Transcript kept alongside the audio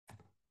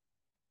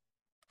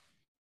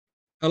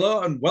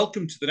Hello and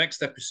welcome to the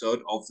next episode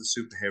of the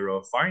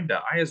Superhero Finder.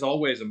 I, as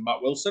always, am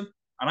Matt Wilson,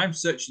 and I'm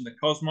searching the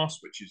cosmos,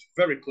 which is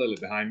very clearly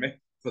behind me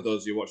for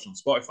those of you watching on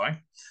Spotify,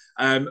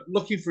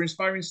 looking for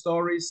inspiring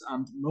stories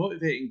and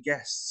motivating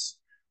guests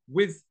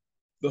with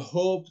the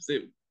hope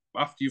that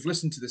after you've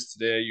listened to this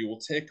today, you will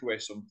take away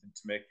something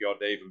to make your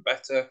day even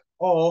better,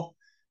 or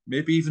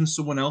maybe even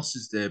someone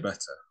else's day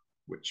better,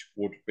 which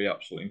would be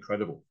absolutely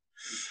incredible.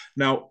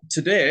 Now,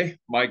 today,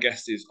 my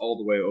guest is all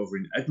the way over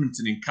in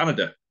Edmonton in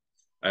Canada.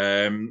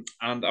 And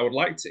I would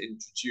like to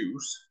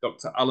introduce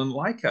Dr. Alan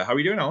Lycka. How are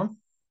you doing, Alan?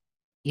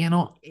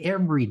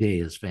 Every day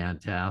is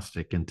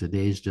fantastic, and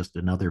today's just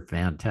another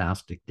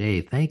fantastic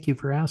day. Thank you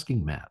for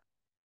asking, Matt.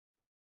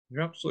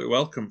 You're absolutely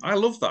welcome. I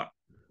love that.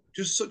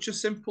 Just such a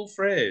simple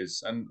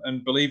phrase,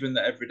 and believing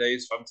that every day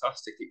is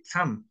fantastic. It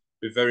can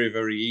be very,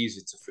 very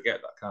easy to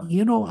forget that, can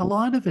it? A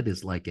lot of it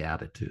is like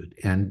attitude.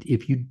 And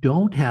if you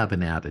don't have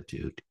an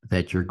attitude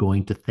that you're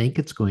going to think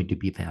it's going to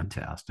be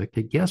fantastic,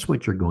 guess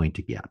what you're going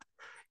to get?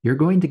 You're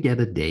going to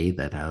get a day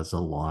that has a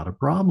lot of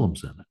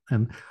problems in it.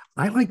 And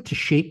I like to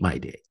shape my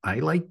day. I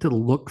like to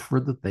look for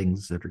the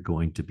things that are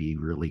going to be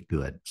really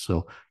good.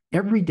 So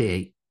every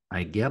day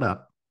I get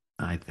up,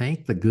 I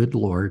thank the good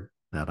Lord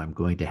that I'm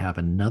going to have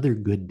another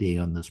good day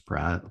on this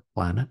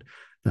planet,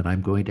 that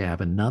I'm going to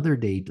have another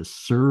day to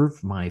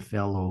serve my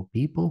fellow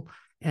people,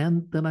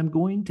 and that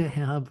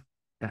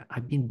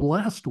I've been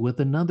blessed with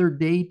another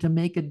day to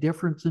make a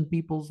difference in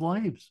people's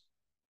lives.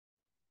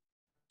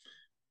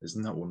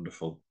 Isn't that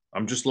wonderful?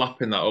 I'm just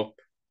lapping that up.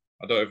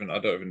 I don't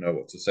even know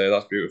what to say.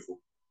 That's beautiful.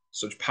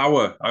 Such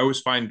power. I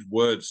always find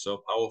words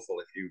so powerful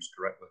if used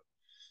correctly.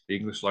 The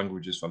English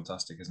language is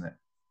fantastic, isn't it?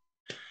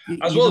 You,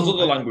 As you well as know,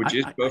 other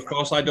languages, but of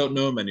course I don't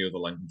know many other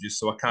languages,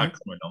 so I can't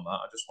comment on that.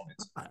 I just wanted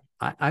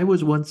to. I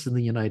was once in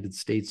the United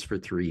States for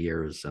 3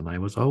 years, and I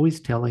was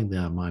always telling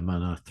them I'm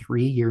on a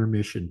 3 year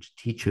mission to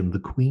teach them the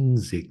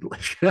Queen's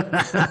English.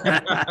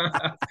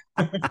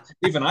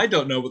 Even I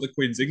don't know what the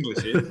Queen's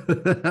English is.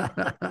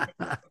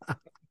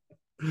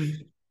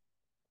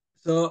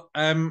 So,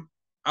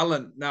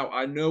 Alan, now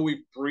I know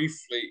we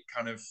briefly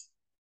kind of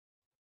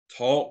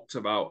talked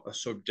about a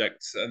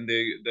subject, and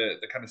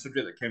the kind of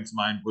subject that came to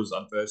mind was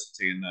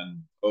adversity and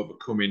then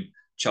overcoming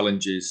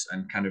challenges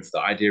and kind of the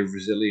idea of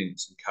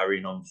resilience and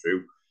carrying on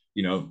through,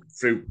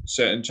 through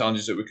certain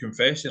challenges that we can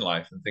face in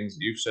life and things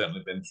that you've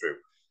certainly been through.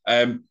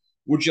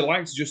 Would you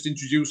like to just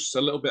introduce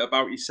a little bit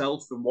about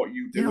yourself and what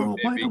you do, and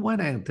maybe? why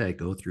don't I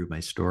go through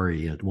my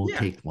story? It won't Yeah,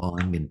 take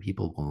long, and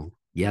people will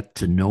get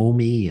to know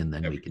me, and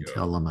then there we we can go.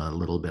 tell them a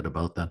little bit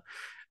about them.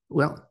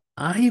 Well,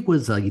 I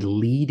was a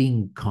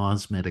leading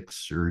cosmetic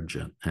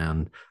surgeon,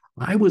 and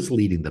I was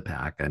leading the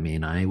pack.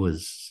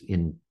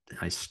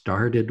 I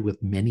started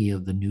with many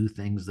of the new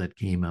things that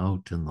came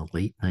out in the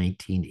late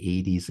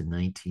 1980s and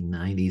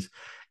 1990s.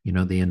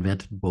 They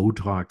invented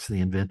Botox, they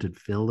invented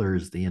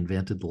fillers, they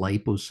invented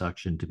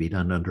liposuction to be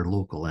done under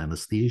local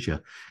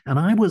anesthesia. And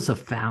I was a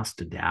fast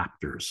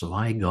adapter. So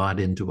I got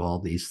into all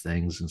these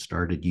things and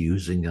started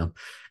using them.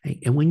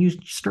 And when you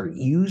start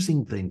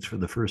using things for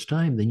the first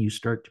time, then you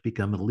start to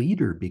become a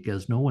leader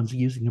because no one's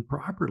using them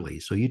properly.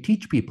 So you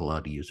teach people how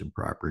to use them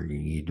properly.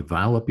 You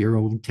develop your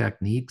own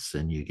techniques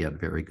and you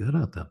get very good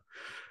at them.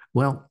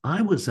 Well,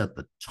 I was at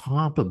the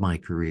top of my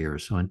career.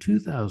 So in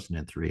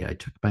 2003, I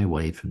took my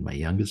wife and my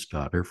youngest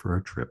daughter for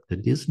a trip to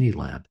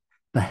Disneyland,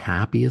 the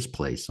happiest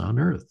place on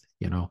earth.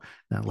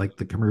 Not like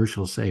the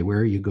commercials say, where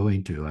are you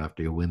going to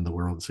after you win the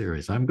World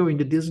Series? I'm going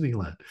to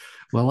Disneyland.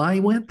 Well, I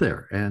went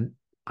there and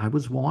I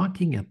was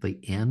walking at the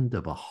end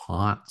of a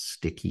hot,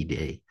 sticky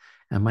day.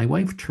 And my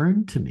wife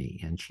turned to me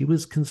and she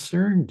was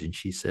concerned and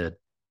she said,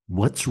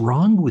 "What's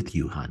wrong with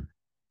you, hon?"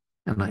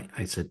 And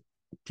I said,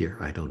 "Dear,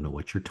 I don't know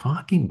what you're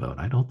talking about.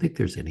 I don't think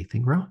there's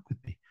anything wrong with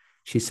me."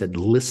 She said,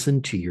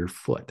 "Listen to your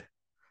foot."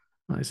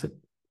 And I said,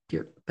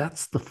 "Dear,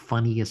 that's the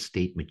funniest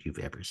statement you've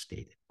ever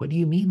stated. What do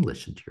you mean,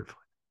 listen to your foot?"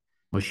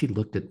 Well, she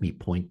looked at me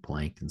point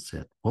blank and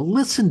said, "Well,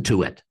 listen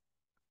to it."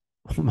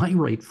 Well, my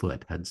right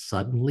foot had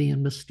suddenly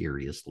and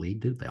mysteriously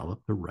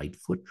developed a right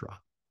foot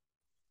drop.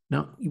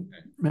 Now,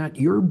 Matt,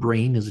 your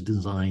brain is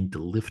designed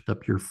to lift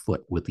up your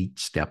foot with each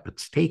step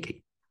it's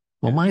taking.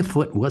 Well, Yeah. my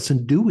foot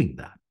wasn't doing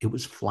that. It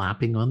was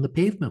flapping on the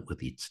pavement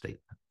with each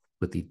statement,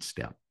 with each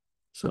step.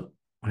 So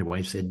my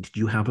wife said, "Did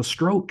you have a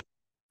stroke?"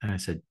 And I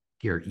said,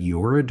 "Dear,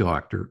 you're a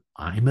doctor.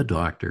 I'm a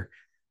doctor.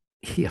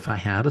 If I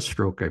had a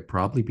stroke, I'd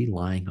probably be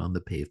lying on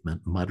the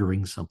pavement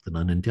muttering something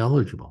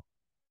unintelligible."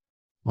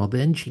 Well,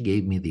 then she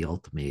gave me the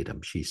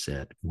ultimatum. She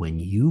said, "When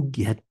you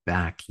get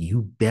back,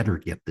 you better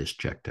get this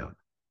checked out."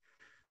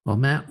 Well,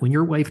 Matt, when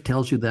your wife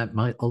tells you that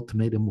my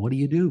ultimatum, what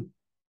do?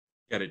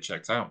 Get it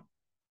checked out.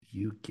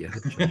 You get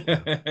it checked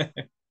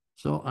out.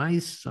 So I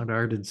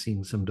started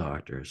seeing some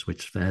doctors,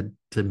 which led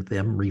to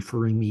them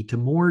referring me to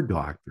more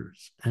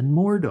doctors and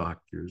more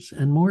doctors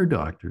and more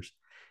doctors.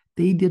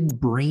 They did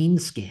brain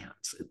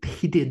scans,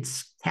 they did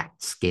CAT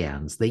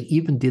scans, they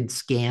even did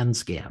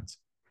scans.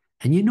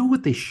 And you know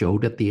what they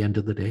showed at the end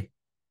of the day?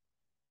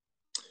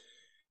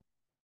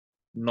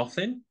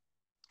 Nothing.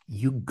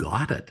 You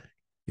got it.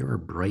 You're a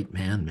bright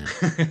man,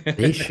 man.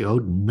 They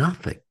showed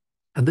nothing.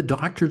 And the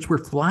doctors were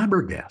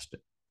flabbergasted.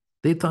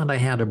 They thought I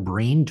had a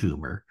brain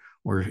tumor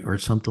or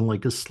something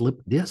like a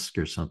slipped disc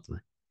or something.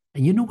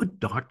 And you know what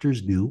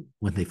doctors do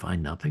when they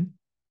find nothing?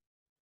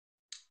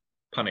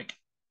 Panic.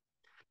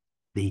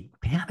 They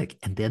panic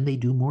and then they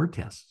do more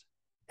tests.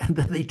 And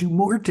then they do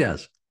more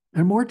tests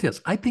and more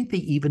tests. I think they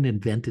even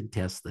invented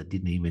tests that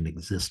didn't even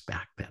exist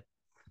back then.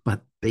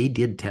 But they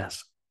did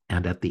tests.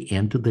 And at the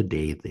end of the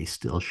day, they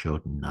still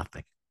showed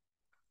nothing.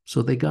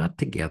 So they got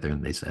together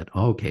and they said,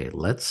 okay,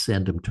 let's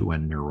send him to a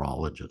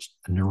neurologist.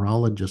 A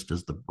neurologist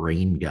is the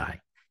brain guy.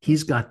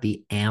 He's got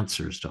the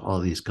answers to all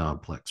these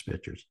complex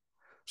pictures.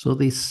 So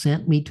they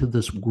sent me to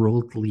this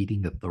world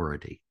leading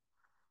authority.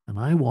 And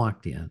I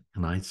walked in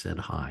and I said,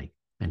 hi.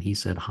 And he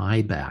said,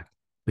 hi back.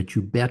 But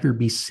you better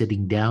be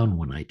sitting down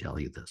when I tell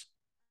you this.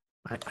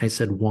 I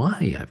said,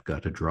 why? I've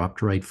got a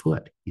dropped right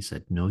foot. He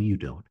said, no, you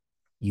don't.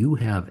 You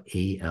have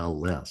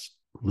ALS,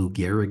 Lou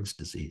Gehrig's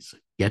disease.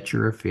 Get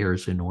your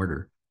affairs in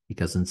order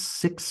because in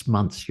 6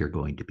 months you're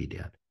going to be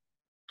dead.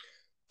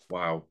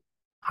 Wow.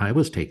 I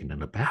was taken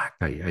aback.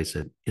 I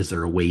said, is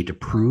there a way to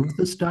prove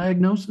this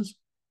diagnosis?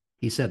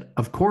 He said,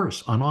 of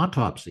course, on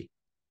autopsy.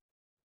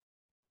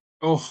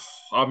 Oh,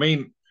 I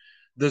mean,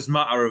 there's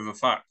matter of a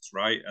fact,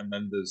 right? And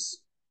then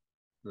there's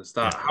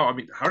that.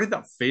 Yeah, How did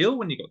that feel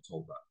when you got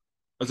told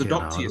that? As a you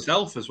doctor know,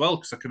 yourself as well,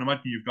 because I can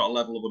imagine you've got a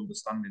level of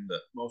understanding that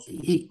most of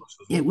us as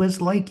it well.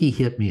 was like he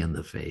hit me in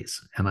the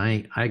face and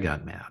I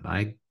got mad.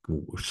 I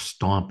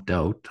stomped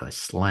out. I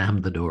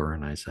slammed the door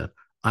and I said,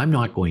 I'm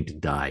not going to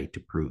die to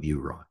prove you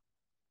wrong.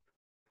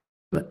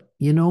 But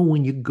you know,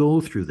 when you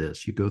go through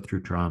this, you go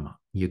through trauma.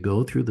 You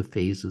go through the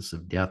phases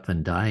of death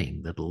and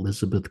dying that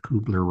Elizabeth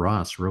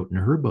Kubler-Ross wrote in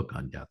her book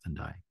on death and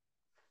dying.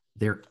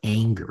 They're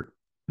angry.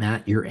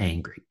 Matt, you're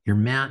angry. You're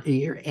mad.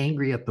 You're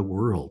angry at the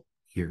world.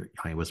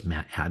 I was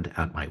mad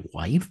at my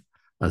wife.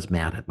 I was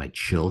mad at my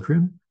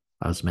children.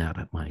 I was mad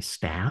at my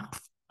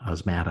staff. I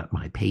was mad at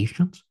my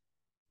patients.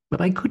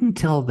 But I couldn't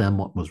tell them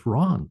what was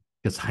wrong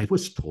because I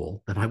was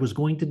told that I was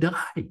going to die.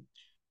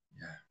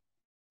 Yeah.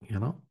 You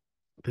know,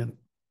 then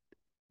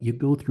you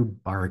go through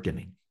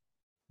bargaining.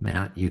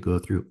 Matt, you go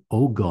through,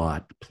 oh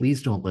God,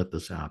 please don't let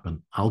this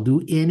happen. I'll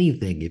do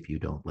anything if you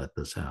don't let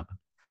this happen.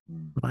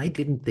 Mm. But I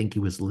didn't think he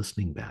was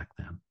listening back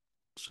then.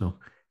 So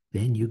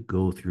then you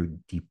go through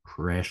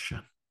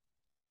depression.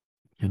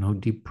 You know,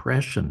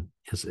 depression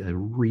is a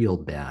real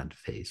bad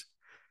phase.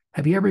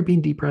 Have you ever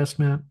been depressed,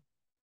 Matt?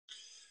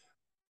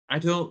 I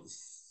don't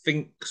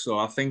think so.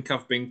 I think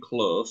I've been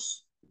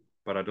close,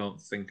 but I don't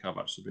think I've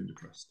actually been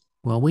depressed.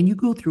 Well, when you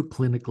go through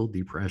clinical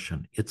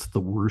depression, it's the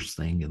worst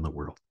thing in the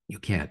world. You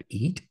can't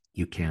eat,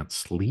 you can't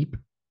sleep,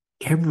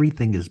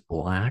 everything is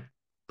black,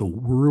 the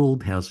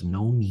world has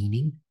no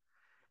meaning,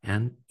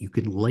 and you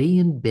could lay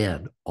in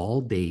bed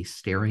all day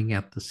staring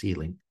at the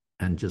ceiling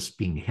and just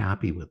being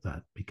happy with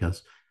that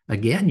because,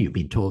 again, you've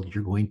been told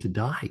you're going to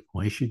die.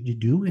 Why should you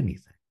do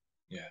anything?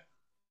 Yeah.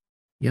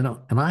 You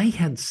know, and I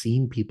had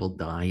seen people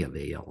die of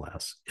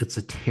ALS. It's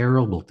a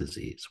terrible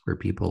disease where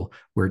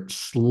it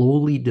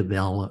slowly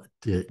devours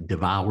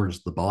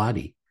the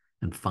body.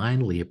 And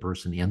finally, a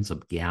person ends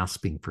up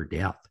gasping for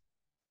death.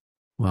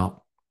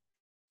 Well,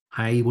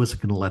 I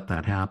wasn't going to let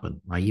that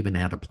happen. I even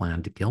had a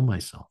plan to kill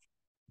myself.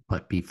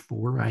 But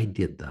before I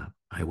did that,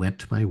 I went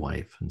to my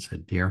wife and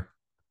said, dear,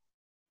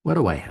 what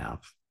do I have?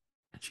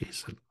 And she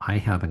said, I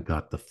haven't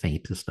got the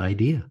faintest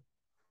idea.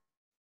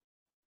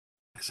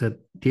 I said,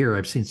 dear,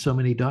 I've seen so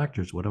many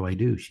doctors. What do I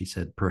do? She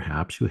said,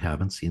 perhaps you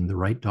haven't seen the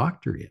right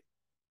doctor yet.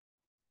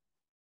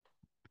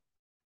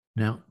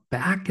 Now,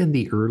 back in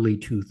the early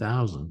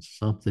 2000s,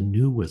 something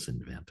new was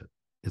invented.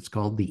 It's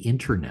called the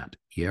internet.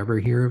 You ever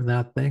hear of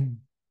that thing?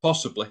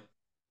 Possibly.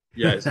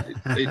 Yeah,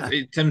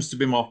 it tends to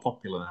be more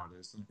popular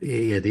nowadays. Doesn't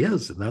It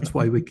is. And that's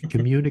why we can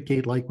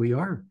communicate like we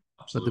are.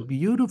 But the Absolutely.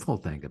 beautiful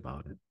thing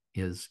about it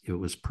is it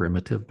was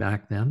primitive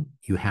back then.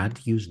 You had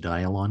to use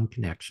dial-on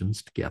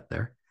connections to get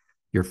there.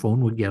 Your phone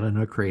would get in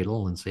a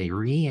cradle and say,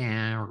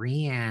 Ria,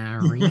 Ria,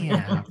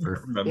 Ria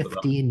for Remember that.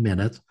 15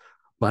 minutes.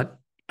 But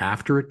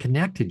after it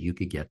connected, you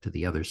could get to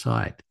the other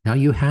side. Now,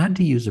 you had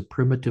to use a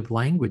primitive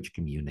language to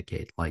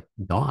communicate, like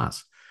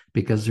DOS,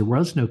 because there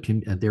was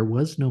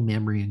no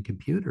memory in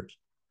computers.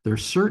 There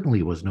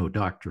certainly was no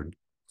Dr.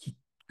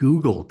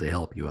 Google to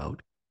help you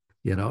out.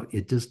 You know,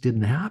 it just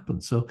didn't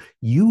happen. So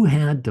you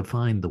had to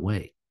find the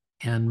way.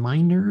 And my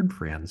nerd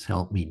friends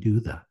helped me do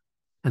that.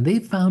 And they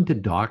found a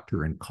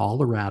doctor in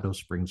Colorado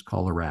Springs,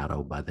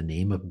 Colorado, by the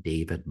name of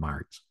David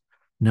Martz.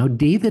 Now,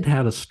 David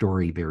had a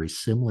story very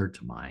similar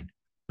to mine,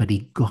 but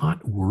he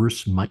got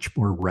worse much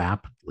more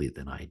rapidly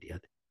than I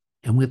did.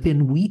 And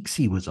within weeks,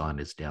 he was on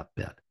his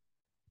deathbed.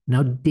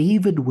 Now,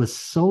 David was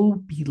so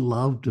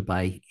beloved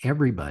by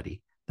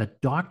everybody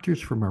that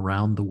doctors from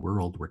around the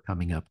world were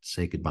coming up to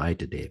say goodbye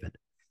to David.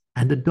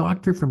 And a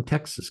doctor from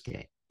Texas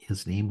came.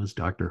 His name was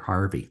Dr.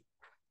 Harvey.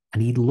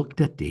 And he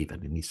looked at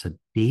David and he said,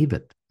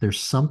 David, there's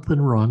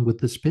something wrong with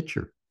this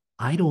picture.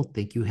 I don't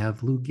think you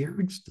have Lou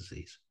Gehrig's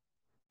disease.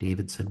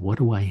 David said, what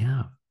do I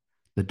have?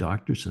 The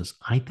doctor says,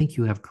 I think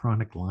you have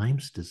chronic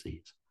Lyme's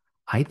disease.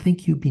 I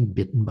think you've been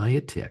bitten by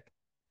a tick,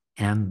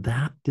 and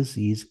that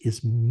disease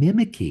is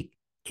mimicking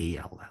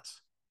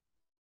ALS.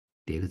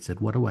 David said,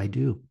 what do I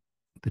do?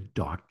 The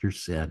doctor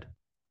said,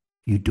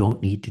 you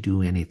don't need to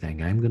do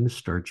anything. I'm going to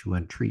start you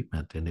on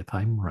treatment. And if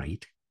I'm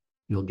right,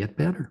 you'll get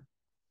better.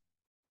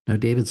 Now,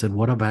 David said,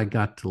 what have I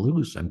got to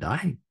lose? I'm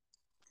dying.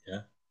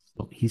 Yeah.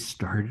 So he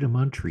started him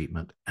on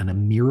treatment, and a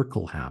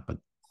miracle happened.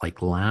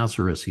 Like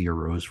Lazarus, he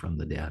arose from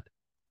the dead.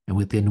 And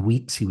within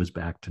weeks, he was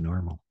back to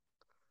normal.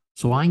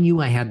 So I knew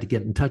I had to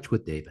get in touch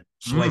with David.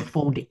 So I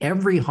phoned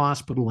every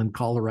hospital in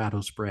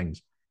Colorado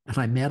Springs, and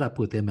I met up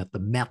with him at the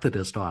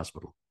Methodist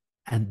Hospital.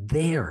 And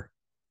there,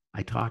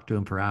 I talked to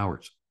him for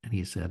hours. And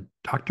he said,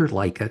 Dr.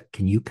 Lycka,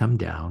 can you come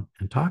down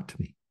and talk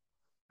to me?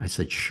 I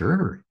said,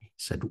 sure.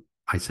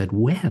 I said,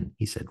 when?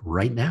 He said,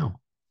 right now.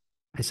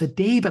 I said,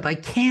 David, I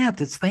can't.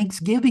 It's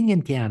Thanksgiving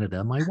in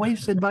Canada. My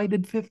wife's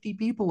invited 50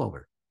 people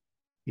over.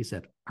 He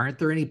said, aren't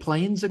there any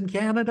planes in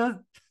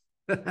Canada?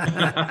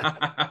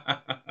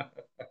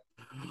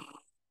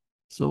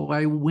 So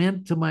I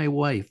went to my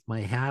wife,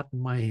 my hat in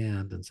my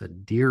hand, and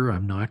said, dear,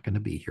 I'm not going to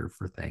be here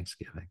for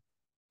Thanksgiving.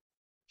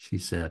 She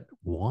said,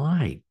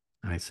 why?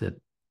 I said,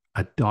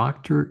 a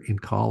doctor in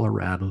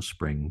Colorado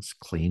Springs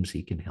claims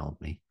he can help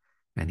me.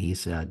 And he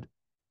said,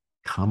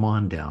 come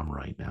on down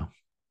right now.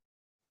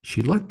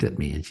 She looked at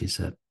me and she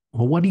said,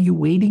 well, what are you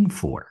waiting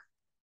for?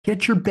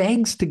 Get your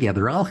bags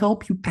together. I'll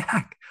help you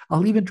pack.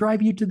 I'll even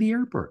drive you to the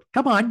airport.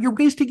 Come on, you're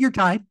wasting your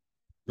time.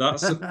 That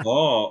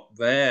support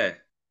there.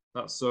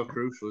 That's so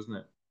crucial, isn't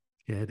it?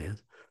 Yeah, it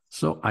is.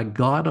 So I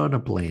got on a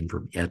plane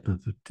from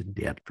Edmonton to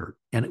Denver,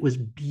 and it was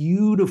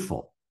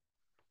beautiful.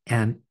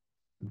 And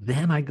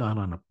then I got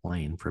on a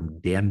plane from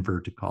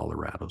Denver to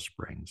Colorado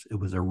Springs. It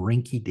was a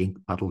rinky dink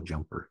puddle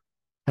jumper.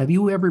 Have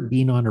you ever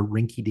been on a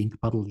rinky dink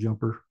puddle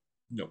jumper?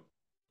 No.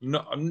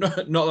 No, not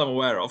that I'm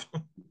aware of.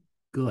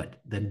 Good.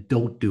 Then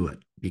don't do it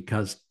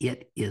because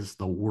it is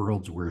the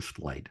world's worst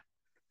flight.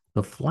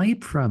 The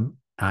flight from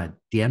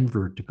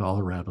Denver to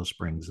Colorado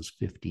Springs is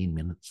 15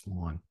 minutes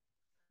long,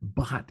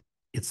 but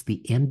it's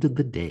the end of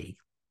the day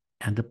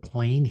and a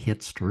plane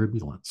hits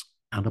turbulence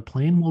and a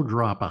plane will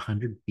drop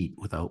 100 feet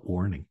without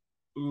warning.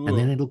 And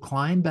then it'll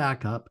climb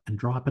back up and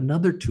drop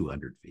another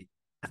 200 feet.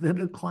 And then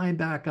it'll climb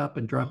back up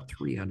and drop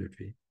 300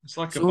 feet. It's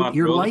like so a bad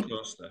roller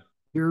coaster.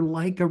 You're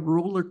like a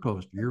roller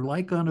coaster. You're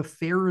like on a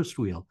Ferris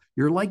wheel.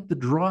 You're like the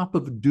drop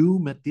of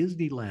doom at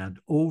Disneyland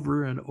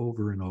over and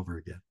over and over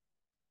again.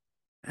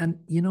 And,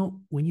 you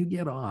know, when you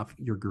get off,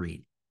 you're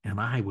green. And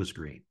I was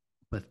green.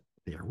 But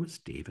there was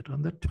David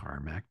on the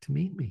tarmac to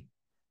meet me.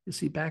 You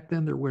see, back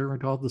then there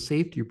weren't all the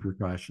safety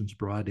precautions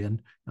brought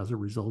in as a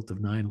result of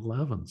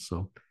 9/11.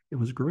 So it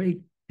was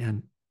great.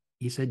 And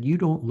he said, you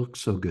don't look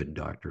so good,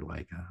 Dr.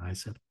 Lycka. I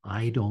said,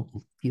 I don't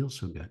feel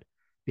so good.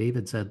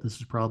 David said, this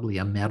is probably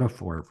a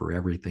metaphor for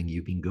everything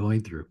you've been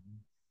going through.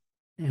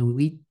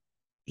 And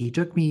he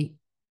took me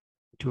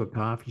to a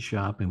coffee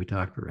shop and we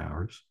talked for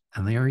hours.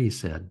 And there he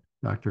said,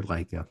 Dr.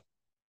 Lycka,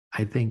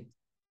 I think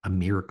a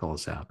miracle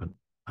has happened.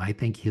 I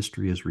think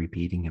history is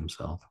repeating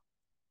himself.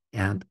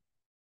 And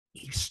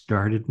he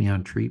started me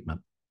on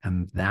treatment.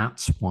 And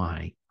that's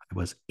why I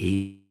was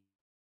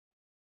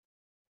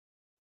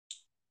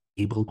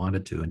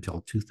wanted to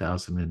until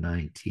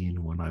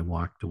 2019 when I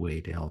walked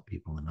away to help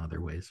people in other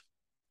ways.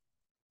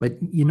 But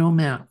you know,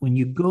 Matt, when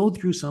you go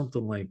through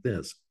something like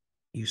this,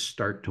 you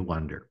start to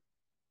wonder,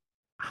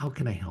 how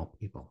can I help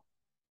people?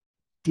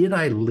 Did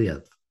I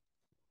live?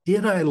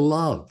 Did I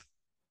love?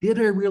 Did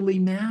I really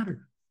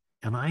matter?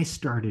 And I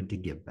started to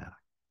give back.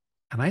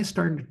 And I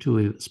started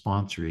to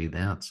sponsor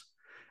events.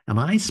 And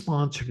I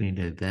sponsored an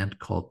event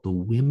called the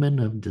Women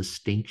of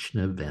Distinction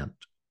event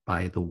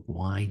by the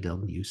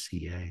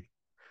YWCA.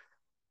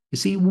 You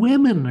see,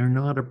 women are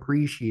not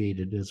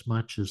appreciated as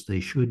much as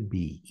they should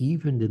be,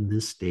 even in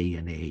this day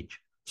and age.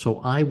 So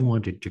I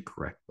wanted to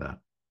correct that.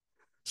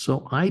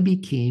 So I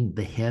became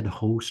the head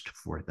host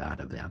for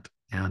that event.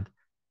 And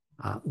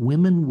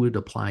women would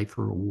apply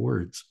for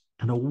awards.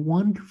 And a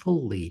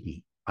wonderful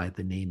lady by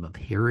the name of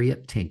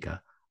Harriet Tinka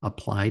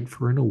applied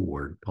for an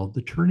award called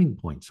the Turning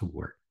Points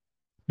Award.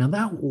 Now,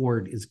 that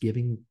award is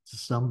given to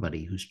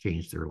somebody who's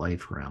changed their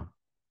life around.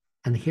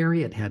 And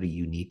Harriet had a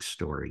unique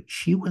story.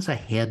 She was a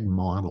head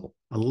model,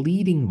 a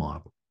leading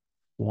model,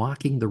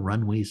 walking the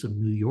runways of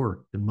New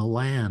York and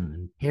Milan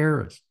and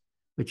Paris.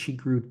 But she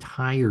grew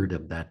tired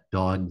of that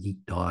dog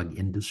eat dog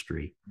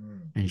industry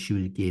and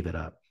she gave it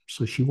up.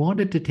 So she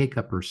wanted to take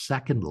up her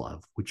second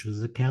love, which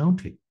was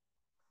accounting.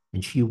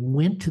 And she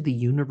went to the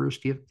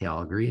University of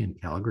Calgary in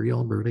Calgary,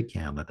 Alberta,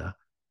 Canada.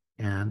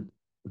 And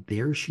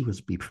there she was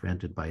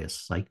befriended by a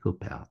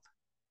psychopath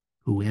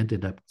who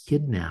ended up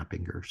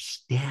kidnapping her,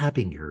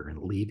 stabbing her,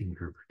 and leaving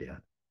her for dead.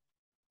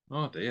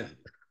 Oh, dear.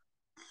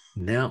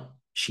 Now,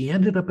 she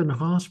ended up in the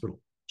hospital.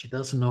 She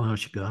doesn't know how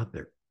she got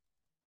there.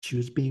 She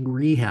was being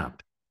rehabbed,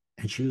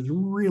 and she was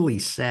really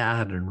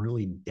sad and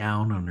really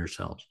down on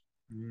herself.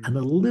 And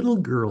a little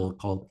girl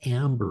called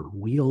Amber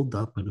wheeled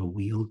up in a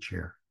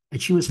wheelchair,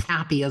 and she was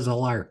happy as a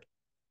lark.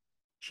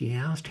 She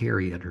asked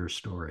Harriet her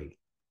story,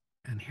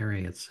 and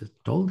Harriet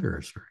told her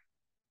her story.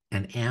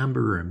 And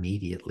Amber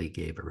immediately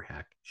gave her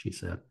heck. She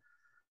said,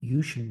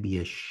 "You should be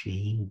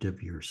ashamed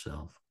of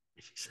yourself."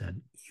 She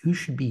said, "You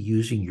should be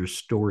using your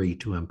story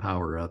to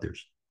empower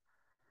others."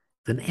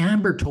 Then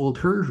Amber told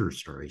her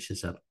story. She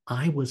said,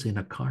 "I was in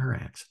a car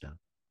accident.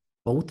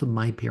 Both of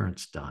my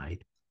parents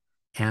died,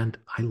 and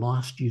I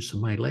lost use of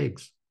my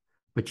legs.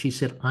 But," she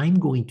said, "I'm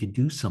going to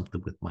do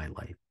something with my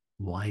life.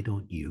 Why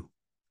don't you?"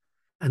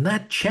 And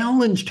that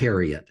challenged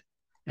Harriet.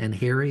 And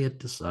Harriet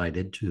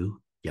decided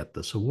to get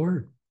this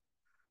award.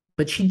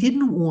 But she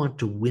didn't want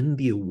to win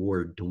the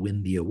award to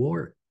win the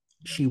award.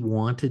 She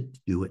wanted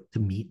to do it to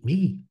meet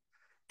me.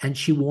 And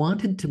she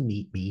wanted to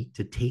meet me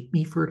to take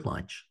me for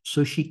lunch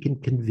so she can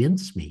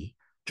convince me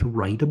to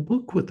write a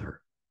book with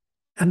her.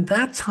 And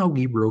that's how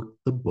we wrote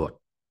the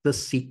book, The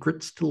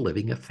Secrets to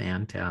Living a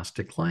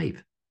Fantastic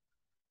Life,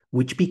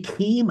 which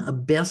became a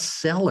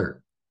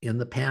bestseller in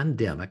the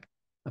pandemic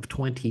of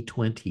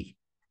 2020.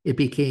 It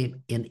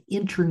became an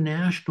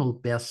international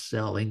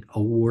best-selling,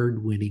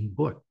 award-winning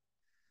book.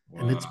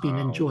 And it's been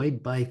Wow.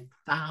 enjoyed by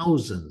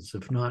thousands,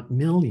 if not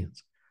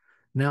millions.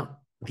 Now,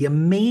 the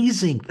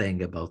amazing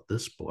thing about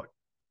this book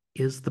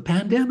is the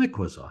pandemic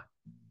was on.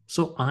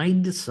 So I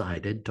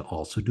decided to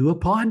also do a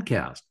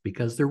podcast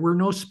because there were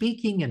no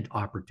speaking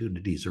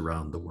opportunities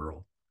around the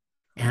world.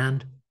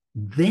 And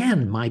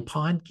then my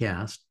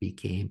podcast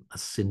became a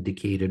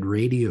syndicated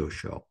radio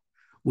show,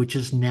 which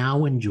is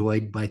now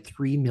enjoyed by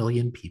 3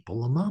 million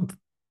people a month.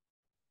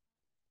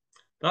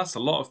 That's a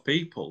lot of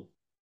people.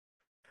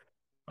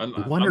 And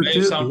One I or may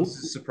have sounded two,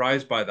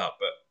 surprised by that,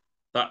 but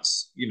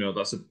that's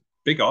a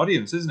big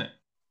audience, isn't it?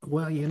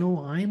 well,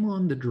 I'm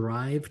on the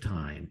drive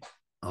time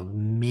of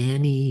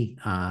many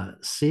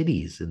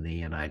cities in the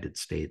United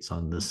States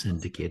on the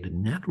syndicated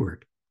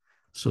network.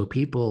 So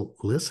people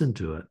listen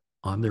to it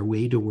on their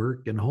way to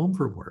work and home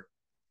from work.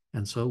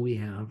 And so we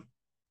have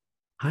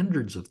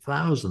hundreds of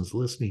thousands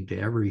listening to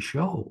every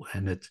show,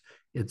 and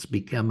it's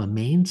become a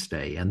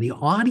mainstay, and the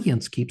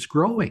audience keeps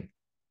growing.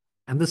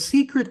 And the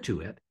secret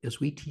to it is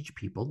we teach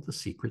people the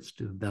secrets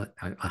to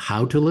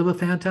how to live a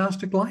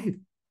fantastic life.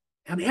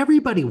 And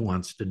everybody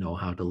wants to know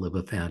how to live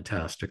a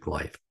fantastic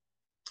life.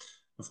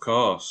 Of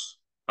course.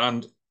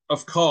 And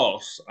of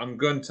course, I'm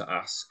going to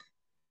ask,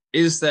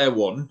 is there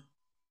one?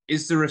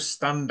 Is there a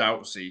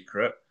standout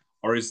secret?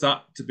 Or is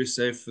that to be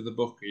saved for the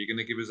book? Are you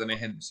going to give us any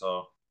hints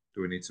or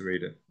do we need to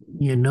read it?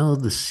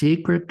 The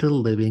secret to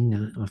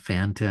living a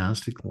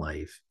fantastic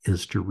life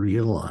is to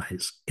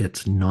realize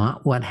it's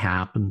not what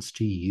happens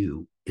to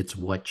you, it's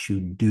what you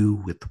do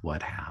with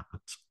what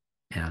happens.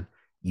 And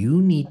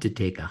you need to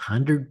take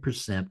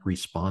 100%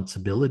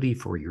 responsibility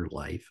for your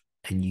life,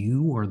 and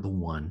you are the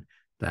one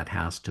that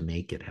has to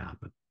make it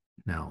happen.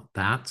 Now,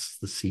 that's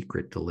the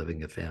secret to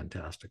living a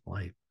fantastic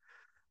life.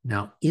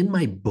 Now, in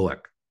my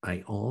book,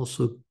 I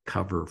also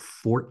cover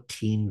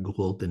 14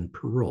 golden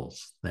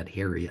pearls that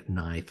Harriet and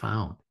I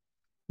found.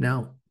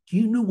 Now, do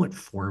you know what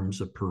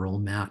forms a pearl,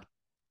 Matt?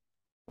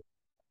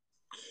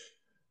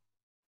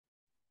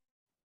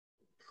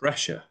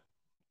 Pressure.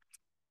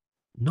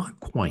 Not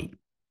quite.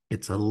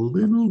 It's a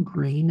little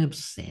grain of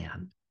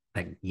sand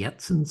that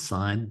gets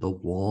inside the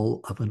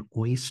wall of an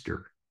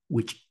oyster,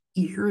 which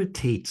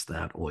irritates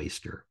that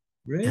oyster.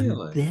 And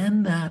Really?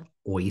 then that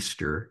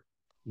oyster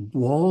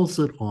walls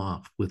it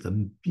off with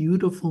a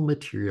beautiful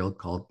material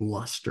called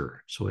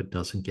luster so it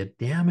doesn't get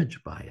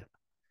damaged by it.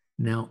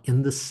 Now,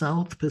 in the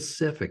South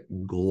Pacific,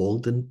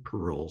 golden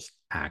pearls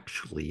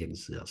actually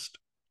exist.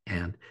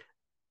 And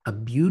a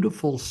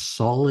beautiful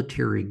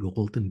solitary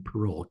golden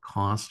pearl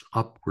costs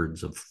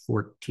upwards of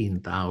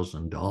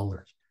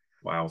 $14,000.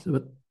 Wow.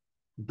 So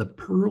the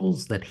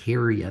pearls that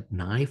Harriet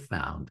and I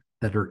found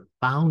that are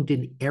found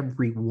in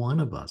every one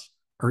of us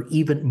are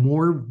even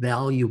more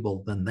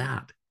valuable than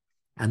that.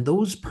 And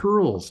those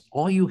pearls,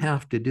 all you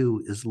have to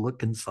do is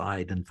look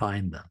inside and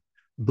find them.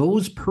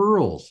 Those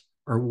pearls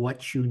are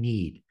what you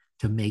need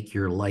to make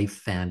your life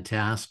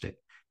fantastic.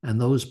 And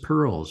those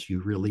pearls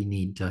you really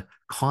need to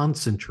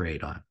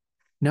concentrate on.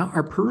 Now,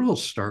 our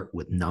pearls start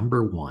with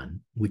number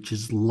one, which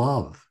is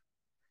love.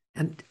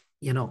 And,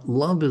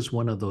 love is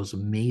one of those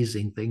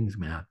amazing things,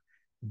 Matt,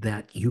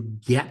 that you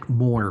get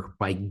more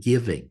by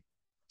giving.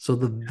 So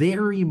the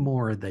very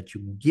more that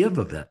you give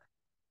of it,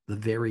 the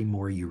very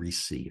more you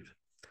receive.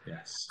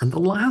 Yes. And the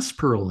last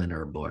pearl in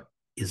our book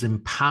is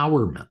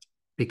empowerment,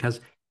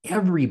 because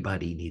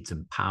everybody needs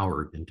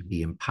empowered and to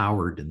be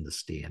empowered in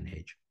this day and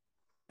age.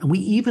 And we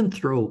even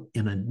throw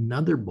in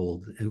another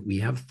bowl, we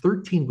have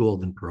 13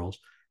 golden pearls,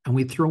 and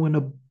we throw in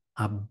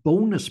a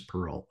bonus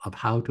pearl of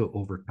how to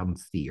overcome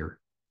fear,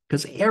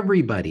 because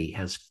everybody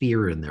has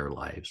fear in their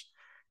lives.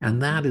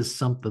 And that is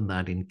something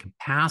that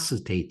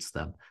incapacitates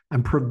them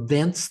and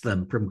prevents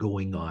them from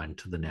going on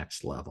to the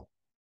next level.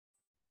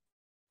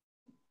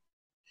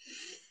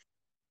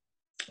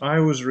 I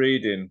was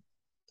reading,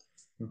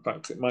 in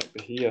fact, it might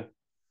be here.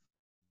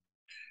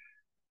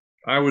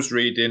 I was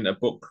reading a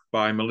book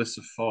by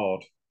Melissa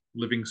Ford,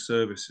 Living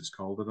Service it's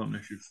called. I don't know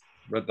if you've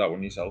read that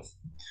one yourself.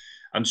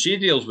 And she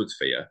deals with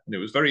fear, and it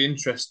was very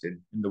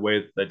interesting in the way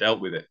that they dealt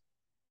with it.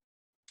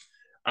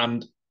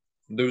 And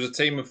There was a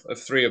team of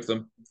three of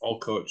them, all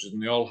coaches,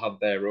 and they all had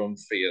their own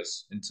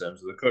fears in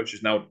terms of the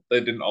coaches. Now, they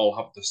didn't all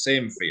have the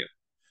same fear.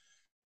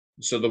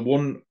 So the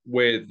one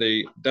way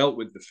they dealt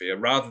with the fear,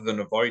 rather than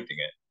avoiding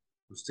it,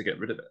 was to get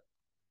rid of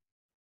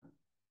it,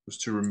 was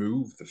to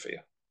remove the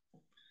fear.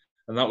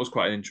 And that was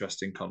quite an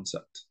interesting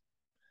concept.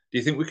 Do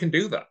you think we can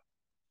do that?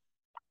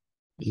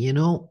 You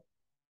know,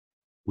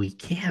 we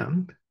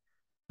can,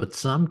 but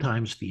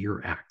sometimes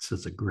fear acts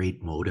as a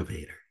great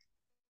motivator.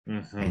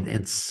 Mm-hmm.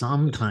 And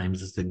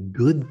sometimes it's a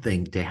good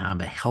thing to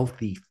have a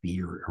healthy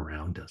fear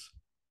around us.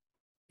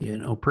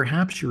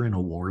 Perhaps you're in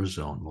a war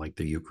zone like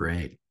the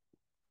Ukraine.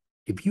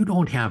 If you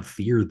don't have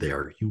fear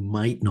there, you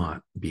might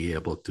not be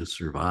able to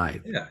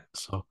survive. Yeah.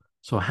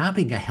 So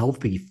having a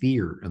healthy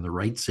fear in the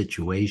right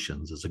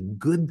situations is a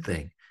good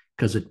thing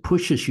because it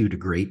pushes you to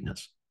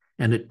greatness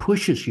and it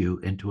pushes you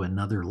into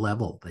another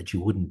level that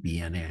you wouldn't be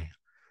in.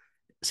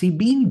 See,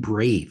 being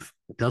brave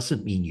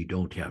doesn't mean you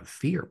don't have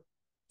fear.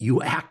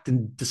 You act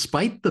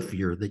despite the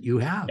fear that you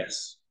have.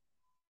 Yes.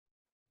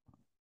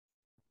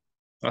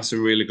 That's a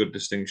really good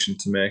distinction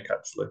to make,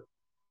 actually.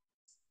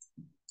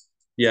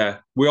 Yeah,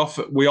 we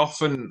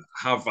often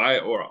have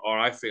or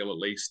I feel at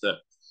least that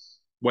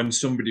when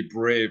somebody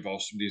brave or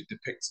somebody is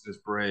depicted as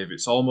brave,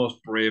 it's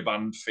almost brave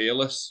and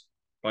fearless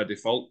by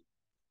default.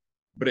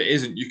 But it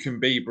isn't. You can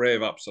be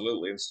brave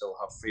absolutely and still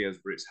have fears,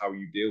 but it's how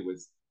you deal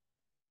with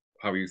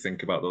how you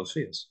think about those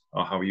fears,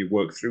 or how you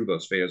work through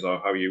those fears, or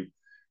how you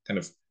kind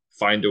of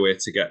find a way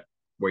to get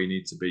where you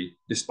need to be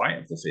despite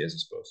of the fears, I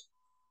suppose.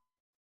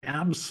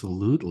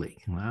 Absolutely.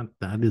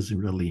 That is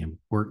really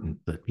important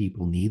that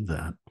people need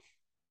that.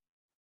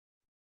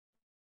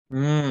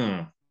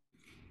 Mm.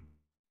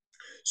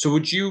 So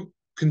would you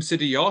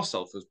consider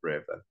yourself as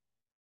brave then?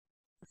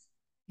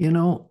 You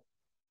know,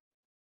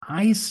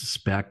 I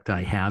suspect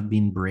I have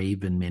been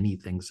brave in many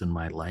things in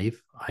my life.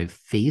 I've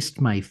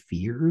faced my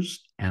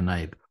fears and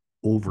I've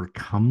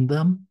overcome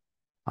them.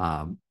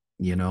 Um,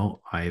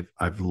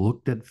 I've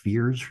looked at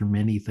fears for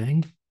many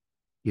things.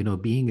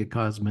 Being a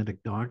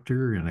cosmetic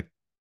doctor and a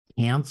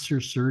cancer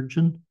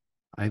surgeon,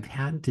 I've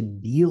had to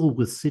deal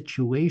with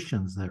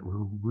situations that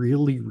were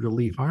really,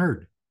 really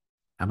hard.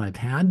 And I've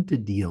had to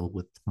deal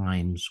with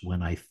times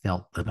when I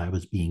felt that I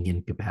was being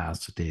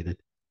incapacitated.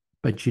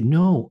 But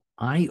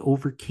I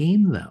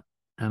overcame them.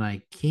 And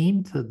I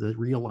came to the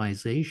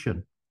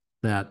realization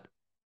that,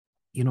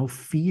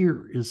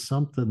 fear is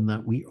something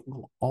that we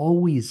will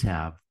always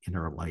have in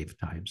our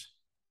lifetimes.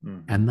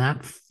 Mm-hmm. And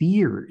that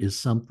fear is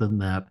something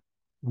that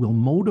will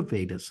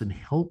motivate us and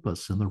help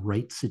us in the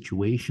right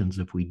situations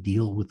if we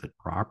deal with it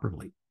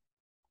properly.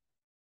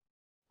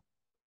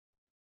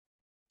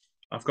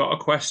 I've got a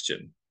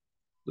question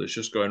that's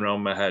just going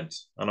around my head,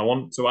 and I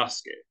want to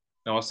ask it.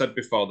 Now, I said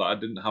before that I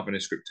didn't have any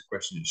scripted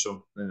questions, it's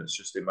something that's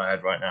just in my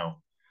head right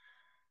now.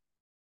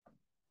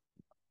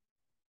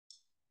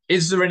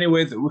 Is there any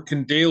way that we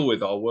can deal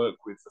with or work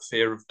with the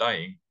fear of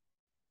dying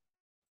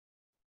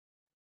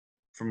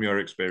from your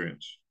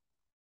experience?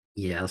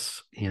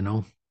 Yes,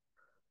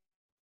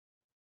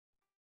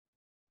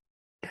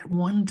 at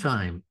one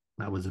time,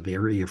 I was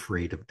very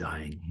afraid of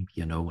dying,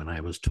 when I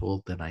was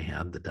told that I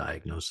had the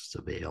diagnosis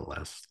of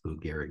ALS, Lou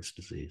Gehrig's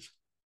disease.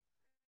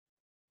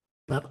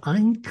 But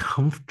I'm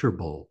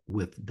comfortable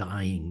with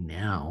dying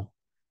now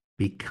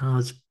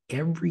because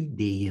every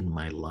day in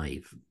my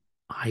life,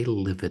 I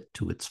live it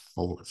to its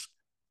fullest.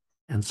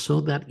 And so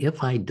that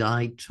if I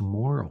die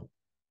tomorrow,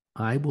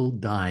 I will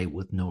die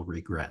with no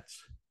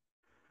regrets.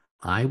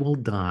 I will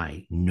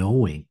die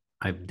knowing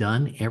I've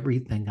done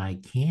everything I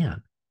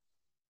can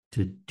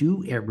to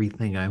do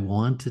everything I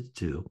wanted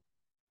to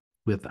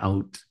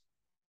without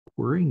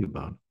worrying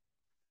about it.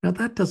 Now,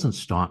 that doesn't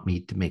stop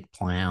me to make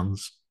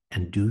plans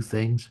and do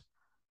things.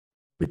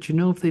 But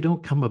if they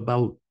don't come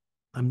about,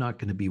 I'm not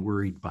going to be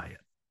worried by it.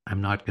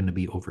 I'm not going to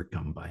be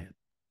overcome by it.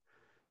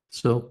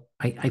 So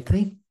I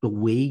think the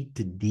way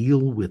to deal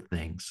with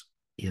things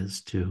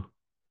is to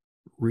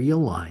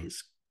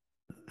realize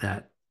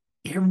that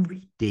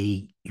every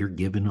day you're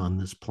given on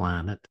this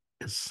planet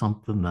is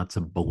something that's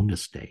a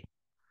bonus day.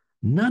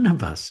 None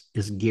of us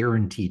is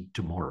guaranteed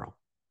tomorrow.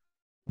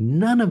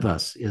 None of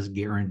us is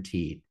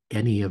guaranteed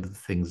any of the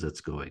things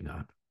that's going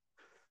on.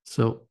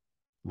 So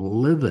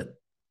live it,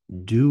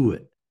 do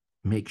it,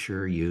 make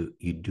sure you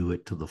do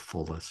it to the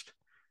fullest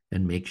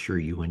and make sure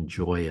you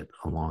enjoy it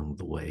along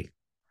the way.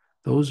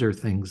 Those are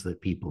things that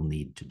people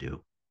need to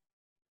do.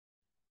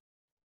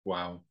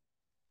 Wow.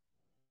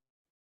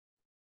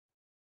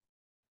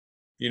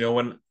 You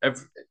know,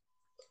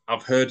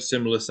 I've heard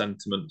similar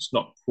sentiments,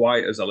 not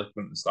quite as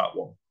eloquent as that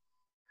one,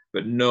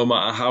 but no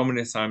matter how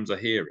many times I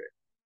hear it,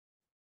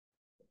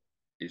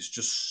 it's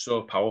just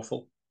so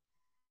powerful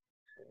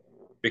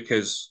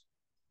because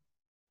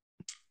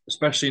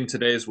especially in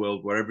today's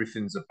world where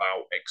everything's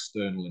about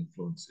external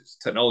influences.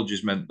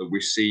 Technology's meant that we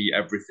see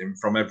everything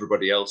from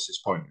everybody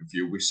else's point of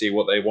view. We see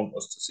what they want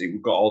us to see.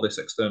 We've got all this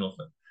external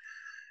thing.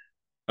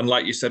 And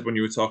like you said when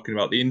you were talking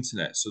about the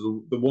internet,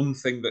 so the one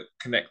thing that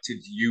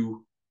connected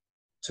you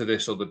to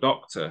this other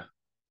doctor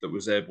that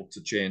was able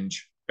to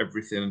change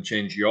everything and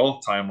change your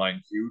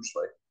timeline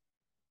hugely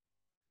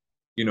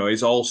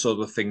is also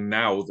the thing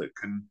now that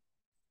can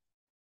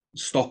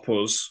stop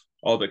us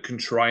or that can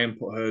try and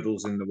put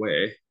hurdles in the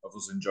way of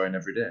us enjoying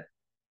every day.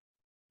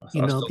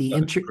 You I know, still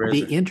find it the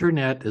crazy.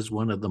 internet is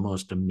one of the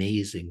most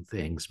amazing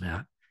things,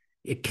 Matt.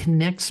 It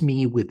connects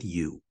me with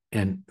you,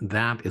 and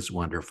that is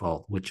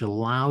wonderful, which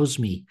allows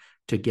me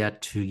to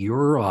get to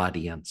your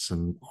audience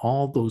and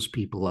all those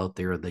people out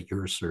there that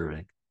you're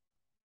serving.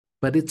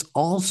 But it's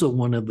also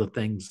one of the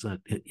things that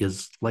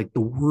is like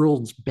the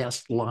world's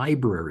best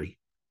library.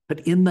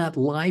 But in that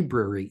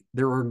library,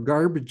 there are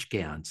garbage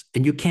cans,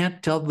 and you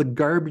can't tell the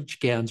garbage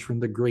cans from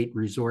the great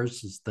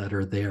resources that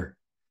are there.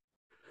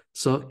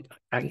 So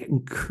I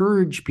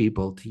encourage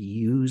people to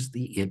use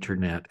the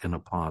internet in a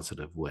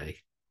positive way.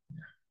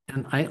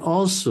 And I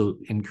also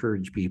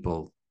encourage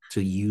people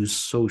to use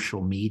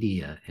social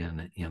media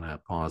in a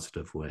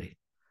positive way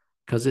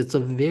because it's a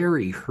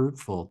very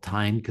hurtful,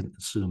 time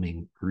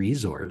consuming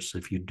resource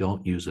if you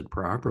don't use it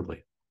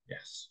properly.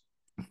 Yes.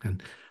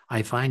 And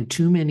I find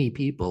too many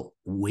people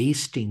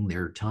wasting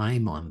their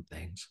time on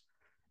things,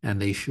 and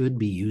they should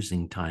be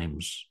using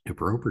times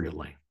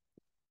appropriately.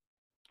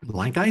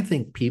 Like, I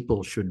think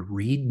people should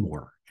read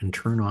more and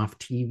turn off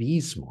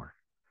TVs more.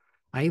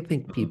 I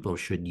think Mhm. people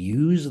should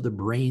use the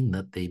brain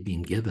that they've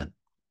been given.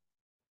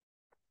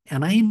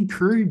 And I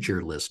encourage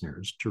your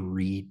listeners to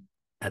read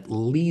at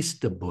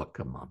least a book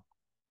a month.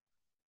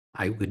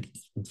 I would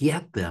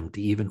get them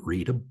to even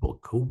read a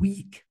book a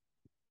week.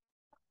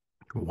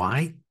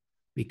 Why?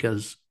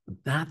 Because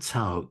that's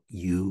how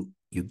you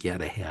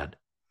get ahead.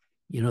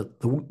 You know,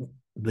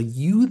 the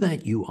you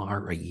that you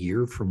are a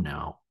year from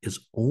now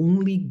is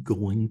only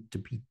going to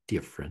be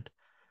different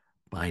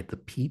by the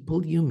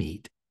people you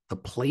meet, the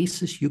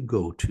places you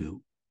go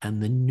to,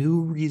 and the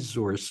new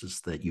resources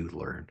that you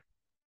learn.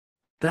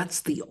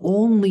 That's the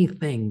only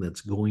thing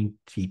that's going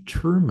to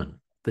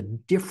determine the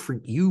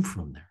different you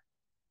from there.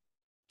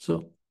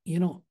 So,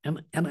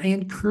 and I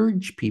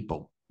encourage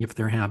people, if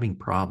they're having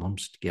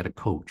problems, to get a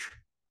coach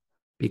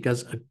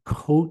because a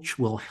coach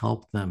will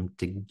help them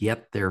to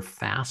get there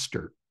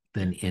faster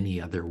Yeah, than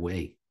any other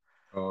way.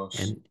 of course.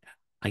 And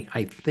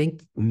I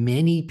think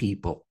many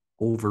people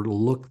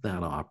overlook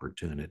that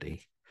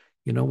opportunity.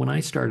 You know, when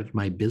I started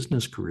my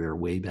business career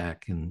way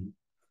back in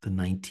the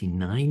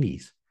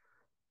 1990s,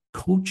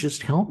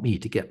 coaches helped me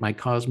to get my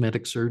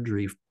cosmetic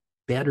surgery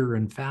better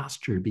and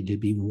faster to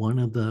be one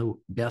of the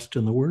best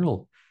in the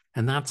world.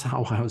 And that's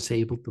how I was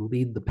able to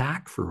lead the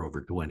pack for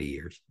over 20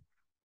 years.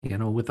 You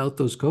know, without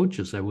those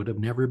coaches, I would have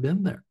never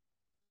been there.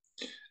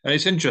 And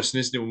it's interesting,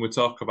 isn't it, when we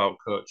talk about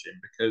coaching,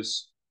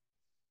 because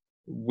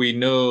we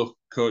know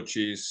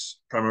coaches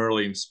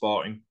primarily in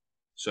sporting.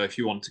 So if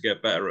you want to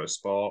get better at a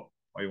sport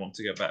or you want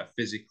to get better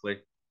physically,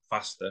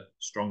 faster,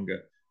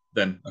 stronger,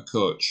 then a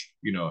coach,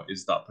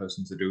 is that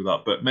person to do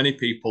that. But many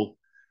people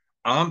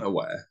aren't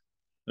aware.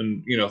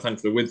 And,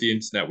 thankfully with the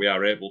internet, we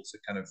are able to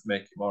kind of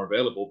make it more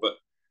available. But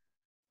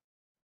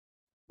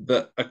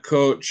that a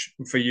coach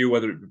for you,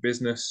 whether it be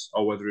business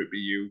or whether it be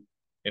you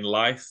in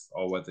life,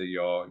 or whether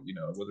you're,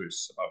 whether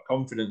it's about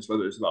confidence,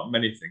 whether it's about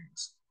many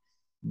things,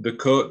 the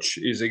coach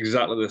is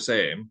exactly the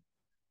same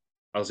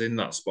as in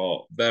that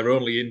sport. Their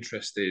only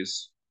interest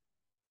is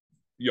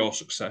your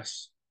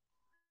success.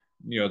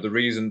 The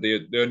reason,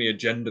 the only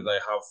agenda they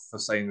have for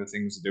saying the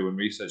things they do and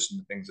researching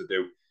the things they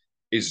do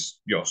is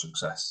your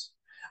success.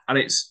 And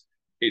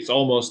it's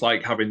almost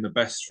like having the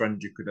best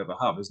friend you could ever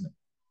have, isn't it?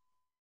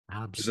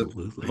 Because they've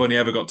Absolutely. only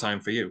ever got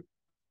time for you.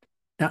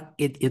 Now,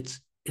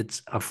 it's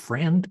a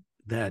friend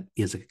that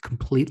is a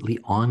completely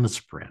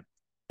honest friend.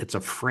 It's a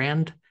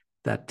friend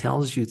that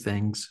tells you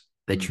things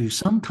that Mm. you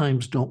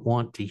sometimes don't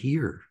want to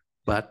hear,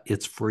 but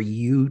it's for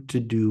you to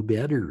do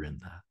better in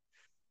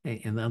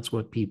that. And that's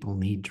what people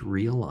need to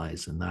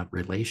realize in that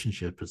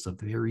relationship is a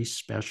very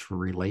special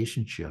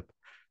relationship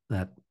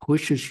that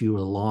pushes you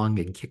along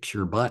and kicks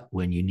your butt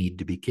when you need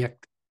to be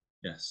kicked.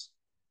 Yes,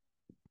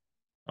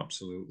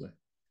 absolutely.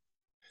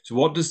 So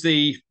what does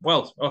the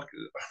well? Okay,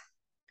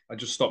 I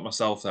just stopped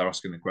myself there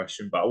asking the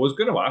question, but I was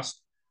going to ask,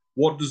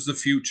 what does the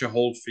future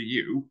hold for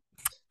you?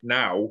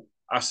 Now,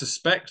 I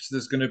suspect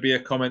there's going to be a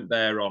comment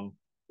there on,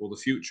 well, the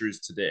future is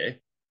today,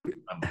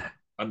 and,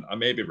 and I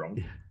may be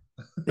wrong.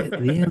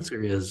 The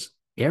answer is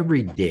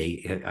every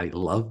day. I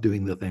love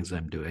doing the things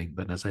I'm doing,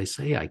 but as I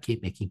say, I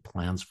keep making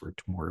plans for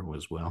tomorrow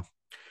as well.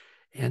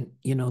 And,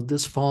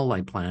 this fall,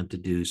 I plan to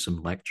do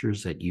some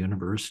lectures at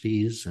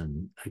universities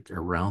and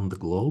around the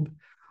globe.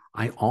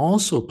 I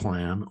also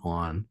plan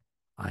on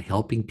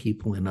helping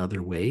people in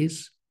other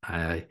ways.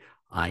 I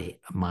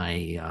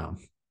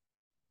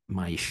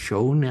my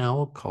show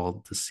now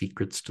called The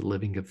Secrets to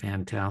Living a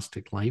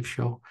Fantastic Life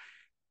show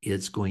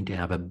is going to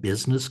have a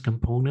business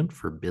component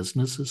for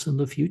businesses in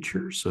the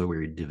future. So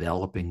we're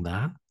developing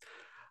that.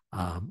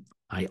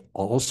 I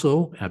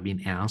also have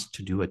been asked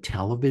to do a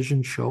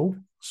television show.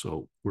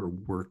 So we're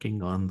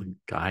working on the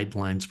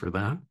guidelines for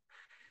that.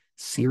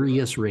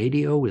 Sirius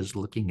Radio is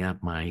looking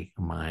at my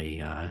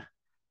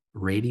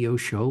radio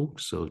show,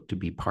 so to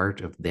be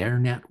part of their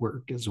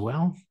network as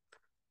well.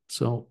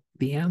 So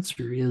the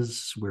answer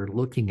is we're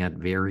looking at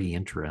very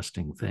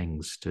interesting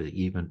things to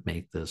even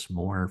make this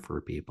more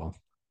for people.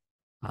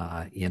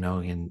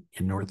 In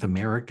North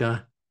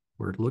America,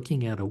 we're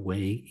looking at a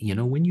way,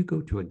 when you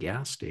go to a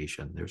gas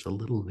station, there's a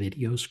little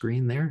video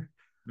screen there.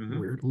 Mm-hmm.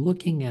 We're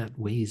looking at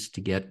ways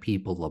to get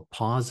people a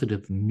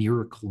positive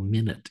miracle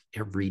minute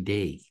every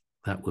day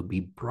that would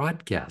be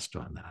broadcast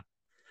on that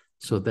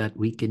so that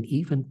we can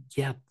even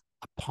get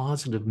a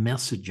positive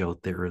message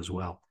out there as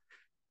well.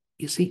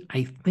 You see,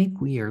 I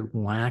think we are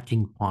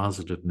lacking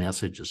positive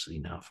messages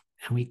enough,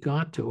 and we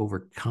got to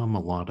overcome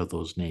a lot of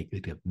those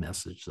negative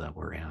messages that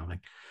we're having.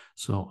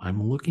 So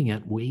I'm looking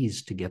at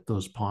ways to get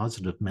those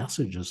positive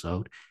messages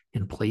out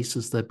in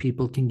places that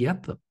people can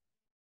get them.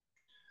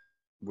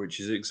 Which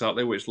is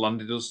exactly which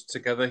landed us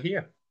together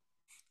here.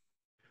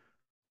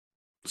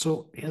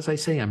 So as I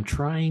say, I'm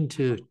trying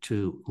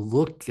to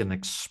look and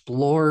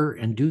explore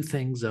and do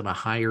things at a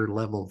higher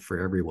level for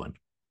everyone.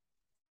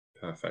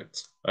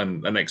 Perfect.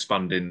 And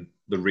expanding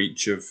the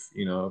reach of,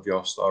 of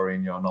your story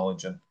and your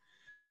knowledge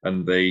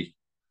and the,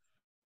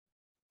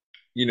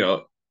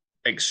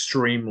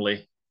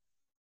 extremely,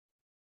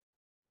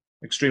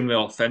 extremely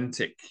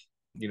authentic,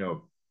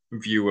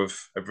 view of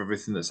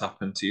everything that's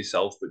happened to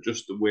yourself, but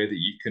just the way that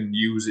you can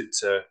use it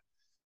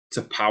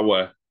to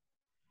power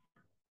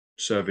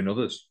serving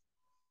others.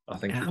 I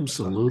think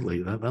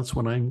Absolutely. That's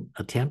what I'm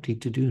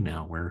attempting to do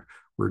now. We're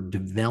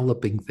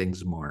developing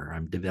things more.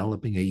 I'm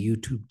developing a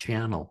YouTube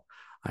channel.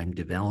 I'm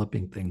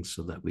developing things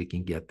so that we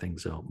can get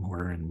things out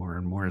more and more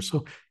and more.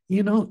 So,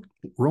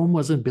 Rome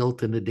wasn't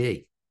built in a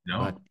day,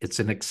 but it's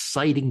an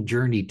exciting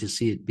journey to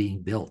see it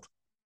being built.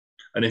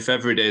 And if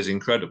every day is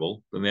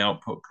incredible, then the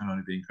output can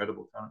only be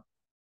incredible, can't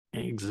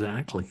it?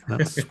 Exactly.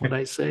 That's what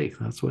I say.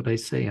 That's what I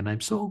say. And I'm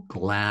so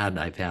glad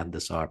I've had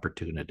this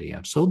opportunity.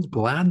 I'm so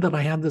glad that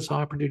I had this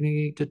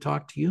opportunity to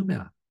talk to you,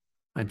 Matt.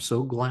 I'm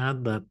so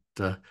glad that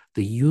the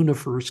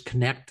universe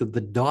connected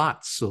the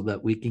dots so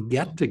that we can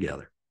get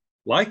together.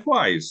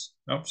 Likewise,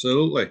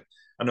 absolutely.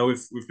 I know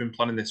we've been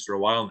planning this for a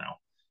while now.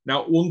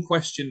 Now, one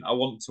question I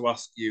want to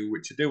ask you,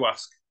 which I do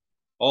ask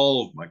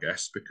all of my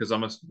guests, because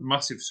I'm a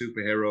massive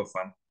superhero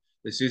fan.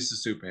 This is the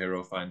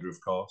Superhero Finder,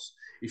 of course.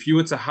 If you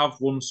were to have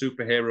one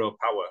superhero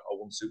power or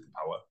one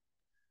superpower,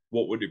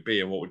 what would it be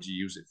and what would you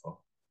use it for?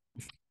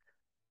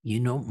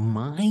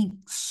 My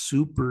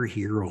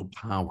superhero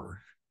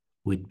power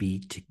would be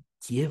to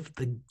give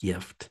the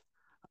gift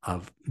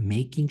of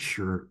making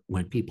sure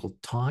when people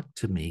talk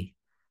to me,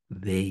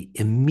 they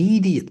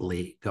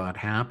immediately got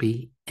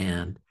happy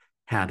and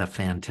had a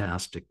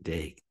fantastic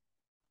day.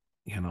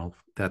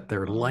 That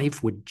their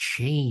life would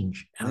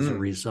change as a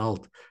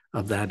result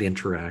of that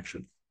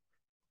interaction.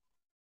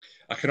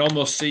 I can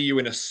almost see you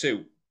in a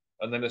suit,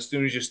 and then as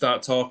soon as you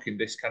start talking,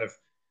 this kind of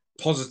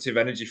positive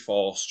energy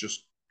force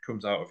just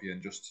comes out of you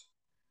and just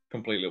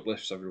completely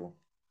uplifts everyone.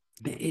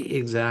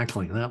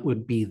 Exactly. That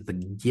would be the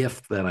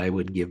gift that I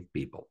would give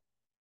people.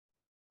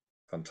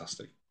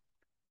 Fantastic.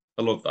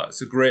 I love that.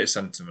 It's a great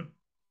sentiment.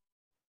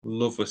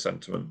 Lovely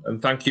sentiment.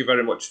 And thank you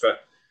very much for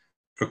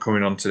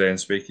coming on today and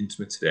speaking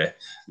to me today.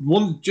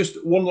 One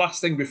last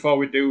thing before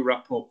we do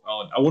wrap up,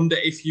 Alan. I wonder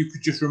if you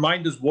could just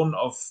remind us one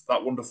of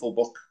that wonderful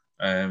book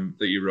that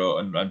you wrote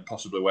and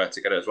possibly where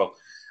to get it as well.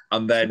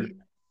 And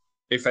then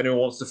if anyone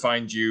wants to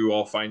find you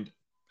or find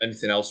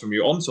anything else from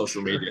you on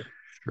social media,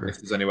 if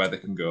there's anywhere they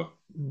can go.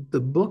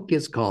 The book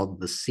is called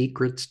The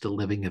Secrets to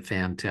Living a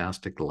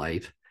Fantastic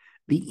Life.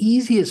 The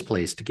easiest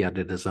place to get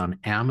it is on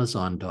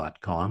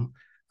Amazon.com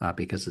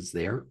because it's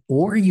there.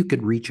 Or you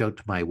could reach out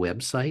to my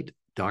website,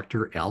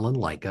 Dr. Alan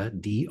Lycka,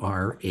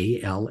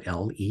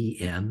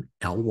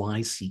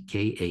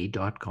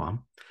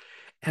 DrAllenLycka.com.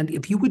 And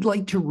if you would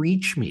like to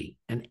reach me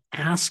and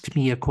ask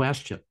me a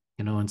question,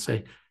 and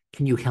say,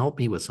 can you help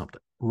me with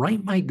something?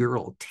 Write my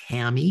girl,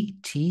 Tammy,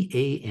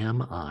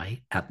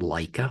 Tami, at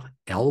Lycka,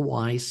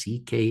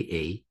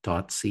 Lycka.ca.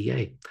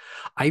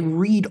 I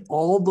read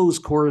all those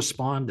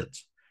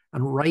correspondence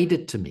and write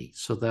it to me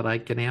so that I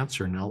can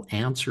answer, and I'll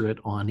answer it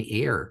on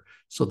air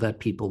so that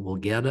people will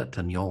get it,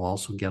 and you'll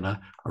also get a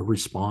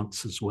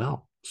response as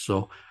well.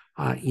 So,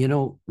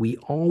 we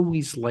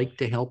always like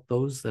to help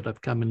those that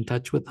have come in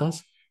touch with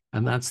us,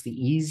 and that's the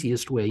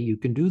easiest way you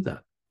can do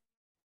that.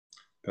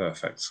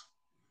 Perfect.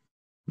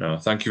 No,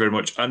 thank you very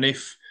much. And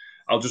if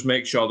I'll just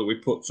make sure that we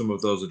put some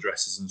of those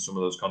addresses and some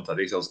of those contact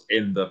details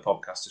in the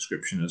podcast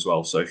description as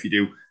well. So if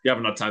you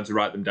haven't had time to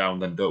write them down,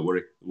 then don't worry,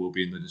 it will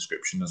be in the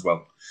description as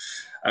well.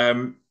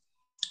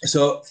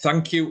 So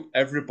thank you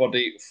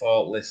everybody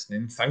for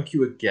listening. Thank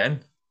you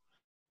again,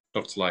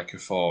 Dr. Lycka,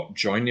 for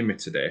joining me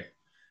today.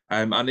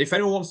 And if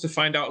anyone wants to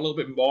find out a little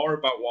bit more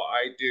about what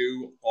I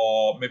do,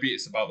 or maybe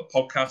it's about the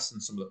podcast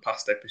and some of the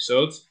past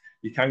episodes,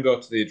 you can go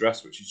to the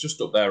address, which is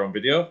just up there on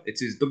video.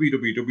 It is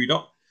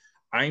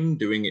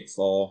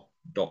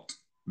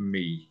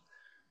www.imdoingitfor.me.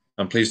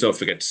 And please don't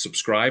forget to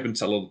subscribe and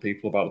tell other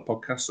people about the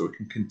podcast so we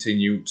can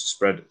continue to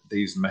spread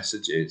these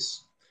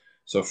messages.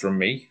 So from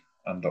me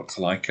and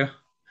Dr. Lycka,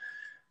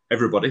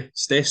 everybody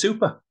stay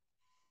super.